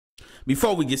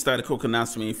Before we get started, quick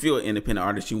announcement. If you're an independent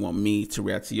artist, you want me to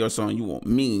react to your song, you want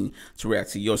me to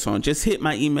react to your song, just hit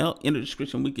my email in the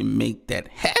description. We can make that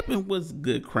happen. What's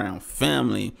good, Crown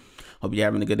family? Hope you're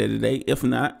having a good day today. If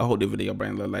not, I hope the video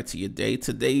bring a little light to your day.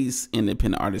 Today's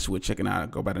independent artist we're checking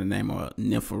out go by the name of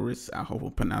Nepharius. I hope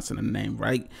I'm pronouncing the name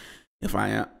right. If I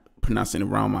am pronouncing it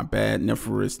wrong, my bad.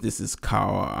 Nepharius. This is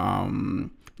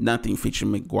called Nothing,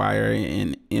 featuring McGwire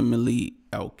and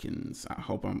Elkins. I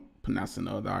hope I'm pronouncing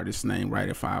the other artist's name right.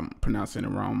 If I'm pronouncing it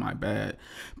wrong, my bad.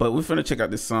 But we're finna check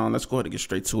out this song. Let's go ahead and get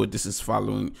straight to it. This is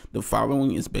the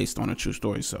following is based on a true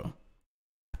story, so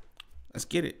let's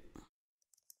get it.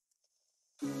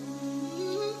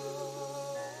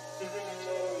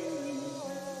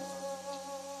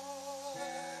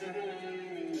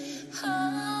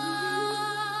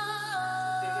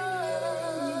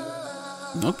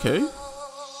 Okay,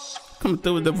 coming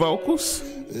through with the vocals.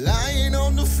 Lying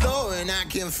on the floor and I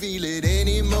can't feel it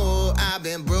anymore. I've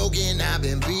been broken, I've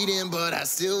been beaten, but I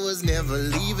still was never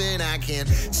leaving. I can't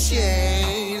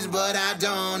change, but I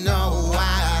don't know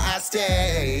why I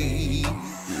stay.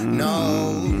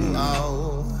 No.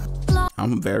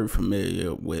 I'm very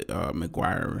familiar with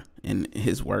McGwire and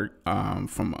his work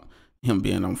from him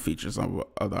being on features of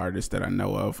other artists that I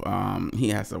know of. He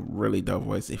has a really dope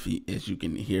voice. As you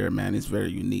can hear, man, it's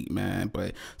very unique, man.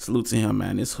 But salute to him,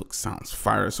 man. This hook sounds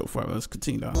fire so far. Let's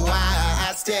continue on. Why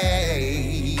I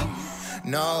stay?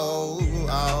 No.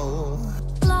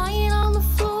 Lying on the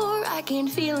floor, I can't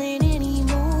feel it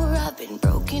anymore. I've been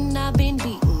broken, I've been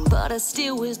beaten, but I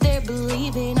still was there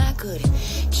believing I could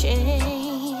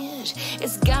change.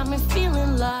 It's got me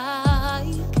feeling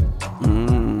like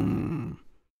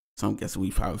So I guess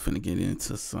we probably finna get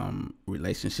into some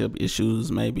relationship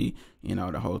issues, maybe, you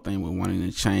know, the whole thing with wanting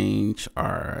to change,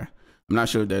 or I'm not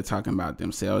sure if they're talking about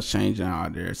themselves changing or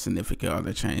their significant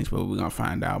other change, but we're gonna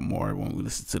find out more when we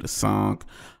listen to the song.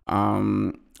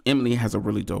 Emily has a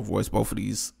really dope voice. Both of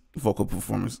these vocal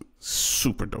performances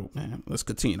super dope, man. Let's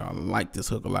continue. I like this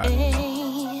hook a lot.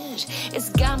 It's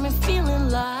got me feeling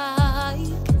like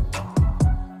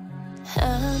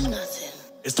nothing.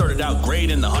 It started out great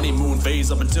in the honeymoon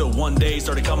phase up until one day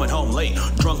started coming home late,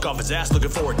 drunk off his ass looking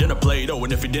for a dinner plate. Oh,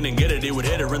 and if he didn't get it, he would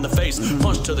hit her in the face,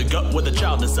 punch to the gut with a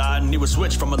child inside, and he would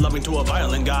switch from a loving to a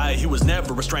violent guy. He was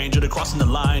never a stranger to crossing the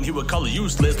line. He would call her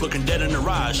useless, looking dead in her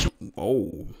eyes.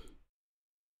 Whoa,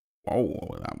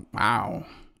 wow!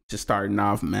 Just starting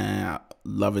off, man.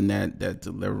 Loving that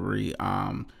delivery.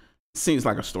 Seems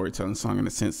like a storytelling song in a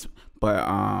sense, but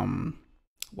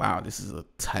wow, this is a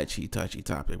touchy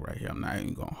topic right here. I'm not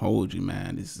even gonna hold you,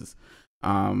 man. This is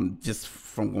just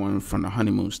from going from the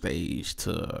honeymoon stage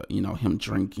to, you know, him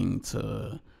drinking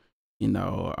to, you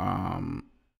know,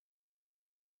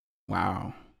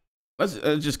 wow. Let's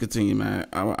just continue, man.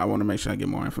 I want to make sure I get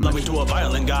more information. Loving to a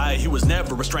violent guy, he was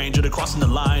never a stranger to crossing the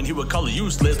line. He would call her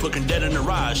useless, looking dead in her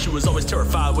eyes. She was always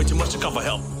terrified, way too much to call for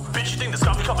help. Bitch, you think this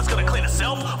coffee cup is gonna clean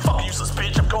itself? Fuck a useless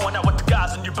bitch, I'm going out with the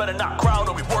guys, and you better not crowd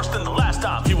or be worse than the last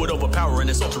time. He would overpower and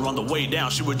insult her on the way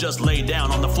down. She would just lay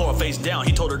down on the floor face down.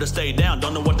 He told her to stay down,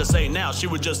 don't know what to say now. She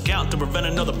would just count to prevent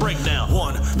another breakdown.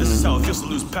 1, this is how it feels to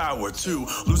lose power. 2,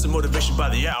 losing motivation by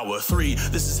the hour. 3,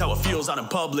 this is how it feels out in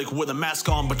public with a mask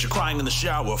on but you're crying in the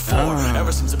shower. 4,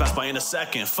 ever since it passed by in a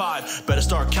second. 5, better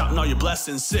start counting all your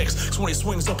blessings. 6, 'cause when he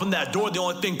swings open that door, the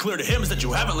only thing clear to him is that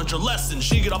you haven't learned your lesson.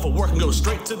 She get off of work and go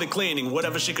straight to the cleaning,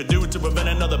 whatever she could do to prevent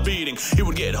another beating. He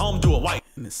would get home to a white.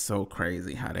 And it's so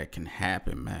crazy how that can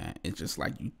happen, man. It's just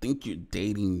like you think you're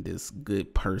dating this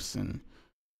good person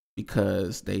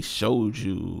because they showed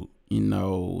you, you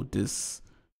know, this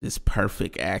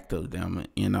perfect act of them,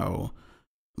 you know,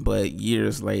 but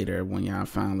years later when y'all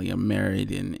finally are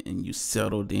married and you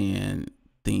settled in,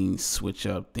 things switch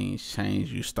up, things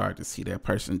change. You start to see that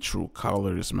person true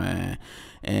colors, man.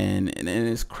 And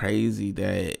it's crazy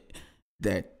that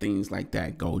things like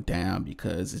that go down,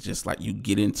 because it's just like you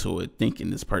get into it thinking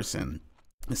this person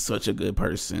is such a good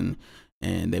person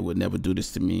and they would never do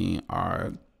this to me,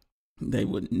 or they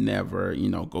would never, you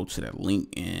know, go to that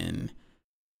link. And,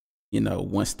 you know,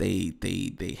 once they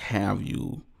have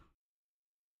you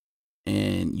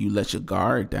and you let your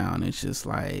guard down, it's just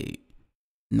like,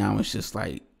 now it's just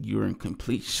like you're in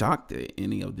complete shock that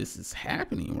any of this is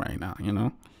happening right now, you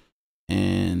know?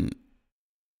 And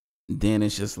then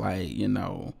it's just like, you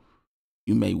know,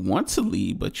 you may want to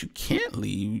leave, but you can't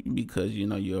leave because, you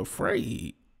know, you're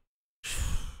afraid.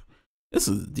 This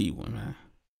is a deep one, man.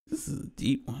 This is a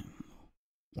deep one.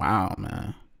 Wow,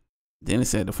 man. Then it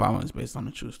said the following is based on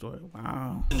a true story.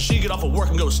 Wow. And she get off of work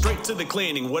and go straight to the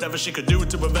cleaning. Whatever she could do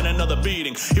to prevent another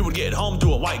beating. He would get home,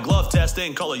 do a white glove test,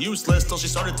 and call her useless till she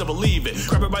started to believe it.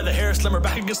 Grab her by the hair, slam her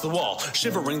back against the wall.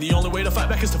 Shivering, the only way to fight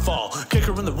back is to fall. Kick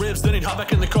her in the ribs, then he'd hop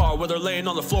back in the car with her laying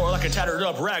on the floor like a tattered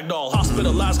up rag doll.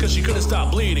 Hospitalized cause she couldn't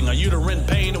stop bleeding. A uterine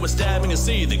pain, it was stabbing and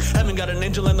seething. Heaven got an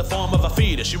angel in the form of a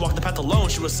fetus. She walked the path alone,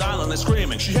 she was silently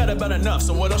screaming. She had about enough,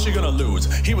 so what else she gonna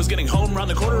lose? He was getting home around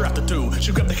the quarter after 2.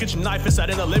 She grabbed the kitchen knife and sat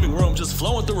in the living room, just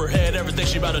flowing through her head, everything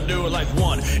she about to do like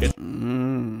one.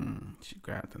 She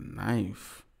grabbed the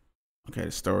knife. Okay,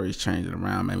 the story's changing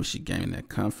around. Maybe she gained that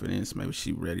confidence. Maybe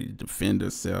she ready to defend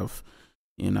herself.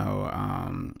 You know,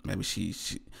 maybe she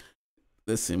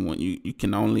listen, when you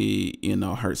can only, you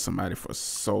know, hurt somebody for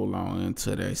so long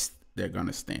until they're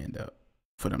gonna stand up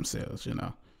for themselves, you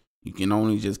know. You can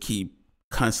only just keep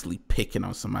constantly picking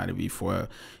on somebody before,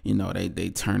 you know, they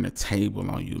turn the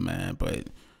table on you, man. But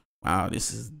wow,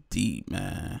 this is deep,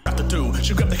 man. After 2,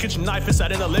 she grabbed the kitchen knife and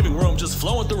sat in the living room, just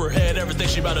flowing through her head, everything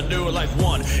she about to do like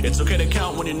 1. It's okay to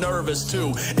count when you're nervous. 2,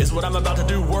 is what I'm about to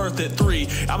do worth it? 3,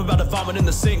 I'm about to vomit in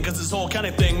the sink cause this whole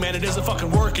counting thing, man, it isn't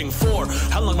fucking working. 4,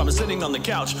 how long have I been sitting on the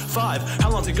couch? 5,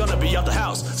 how long's he gonna be out the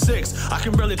house? 6, I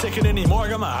can barely take it anymore, I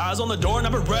got my eyes on the door and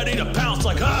I've been ready to pounce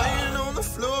like Lying on the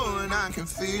floor and I can't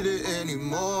feel it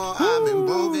anymore. I've been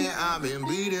broken, I've been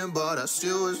bleeding, but I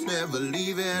still was never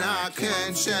leaving. I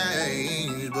can't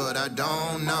change, but I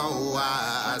don't know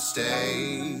why I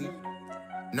stayed.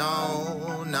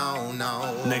 No, no,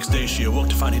 no. Next day she awoke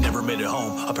to find he never made it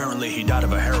home. Apparently he died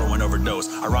of a heroin overdose.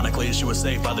 Ironically, she was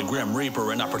saved by the Grim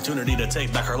Reaper, an opportunity to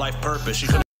take back her life purpose. She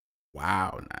could.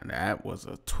 Wow, now that was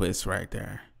a twist right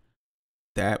there.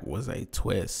 That was a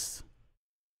twist.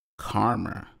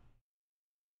 Karma,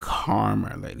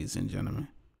 ladies and gentlemen.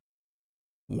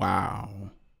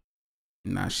 Wow.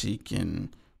 Now she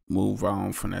can move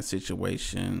on from that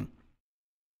situation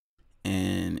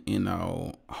and, you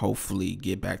know, hopefully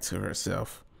get back to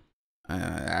herself.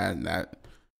 I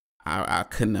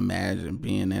couldn't imagine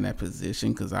being in that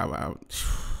position because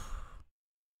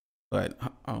but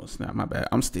oh snap, my bad.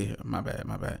 I'm still here. My bad.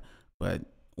 But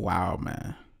wow,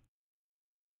 man.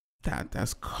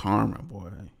 That's karma, boy.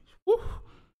 Woo.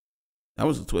 That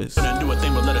was a twist. Couldn't do a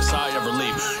thing but let a sigh ever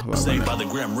leave. Saved by the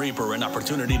Grim Reaper, an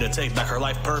opportunity to take back her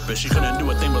life purpose. She couldn't do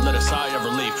a thing but let a sigh ever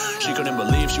leave. She couldn't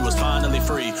believe she was finally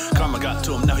free. Karma got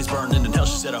to him, now he's burning in hell.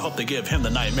 She said, I hope they give him the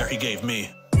nightmare he gave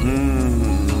me.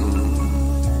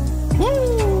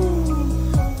 Woo.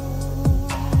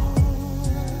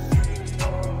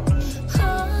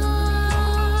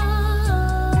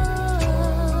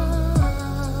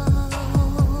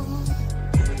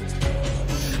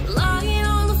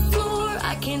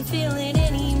 Feel it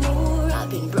anymore. I've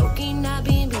been broken, I've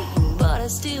been beaten, but I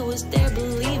still was there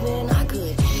believing I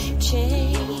could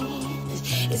change.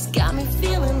 It's got me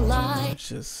feeling like it's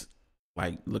just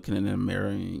like looking in the mirror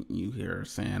and you hear her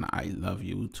saying I love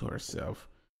you to herself,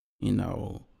 you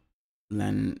know.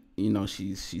 Then, you know,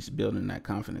 she's building that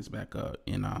confidence back up,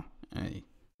 you know. I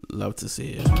love to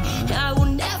see it. I will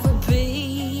never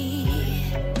be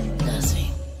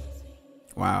nothing.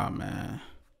 Wow, man.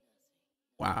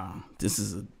 Wow, this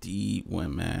is a deep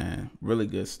one, man. Really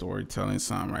good storytelling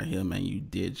song right here, man. You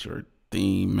did your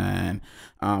thing, man.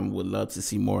 Would love to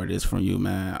see more of this from you,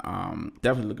 man.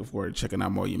 Definitely looking forward to checking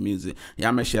out more of your music.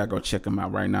 Y'all make sure y'all go check them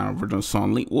out right now. Original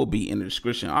song link will be in the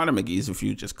description. I'll make it easy for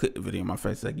you. Just click the video on my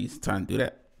face. That gives you time to do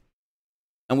that.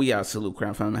 And we out. Salute,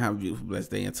 Crown Family. Have a beautiful, blessed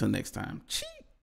day. Until next time. Cheers.